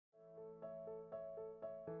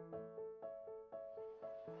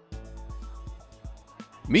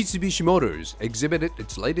Mitsubishi Motors exhibited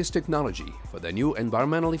its latest technology for the new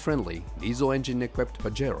environmentally friendly diesel engine-equipped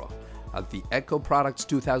Pajero at the Eco Products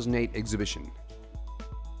 2008 exhibition.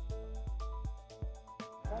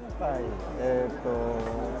 今回、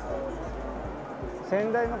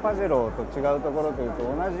先代のパジェロと違うところというと、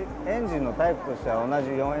同じエンジンのタイプとしては同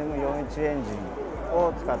じ 4M41 エンジン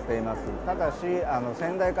を使っています。ただし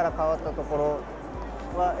先代から変わったところ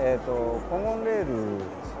は、コモンレール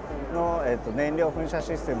の、燃料噴射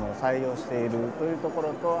システムを採用しているというとこ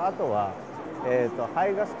ろと、あとは、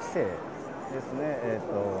排ガス規制ですね、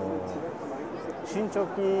伸長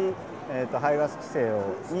期、排ガス規制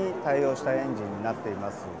に対応したエンジンになってい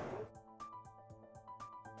ます。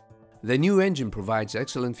The new engine provides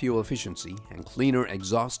excellent fuel efficiency and cleaner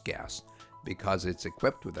exhaust gas because it's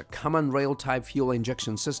equipped with a common rail-type fuel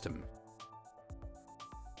injection system,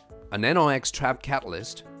 an NOx trap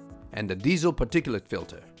catalyst, and a diesel particulate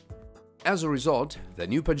filter. As a result, the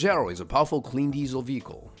new Pajero is a powerful clean diesel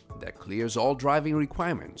vehicle that clears all driving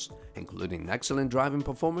requirements, including excellent driving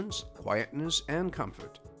performance, quietness, and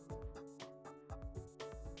comfort.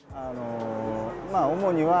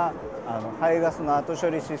 主には排ガスの後処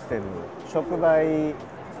理システム、触媒、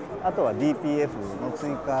あとは DPF の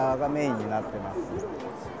追加がメインになってます。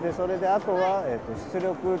でそれであとは、出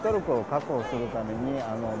力トルクを確保するために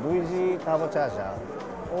V字ターボチャージャ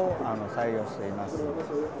ーを採用しています。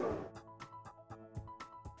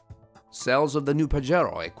Sales of the new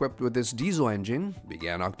Pajero equipped with this diesel engine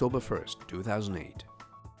began October 1st, 2008.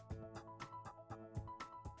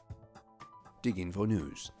 DigInfo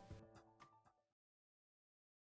News.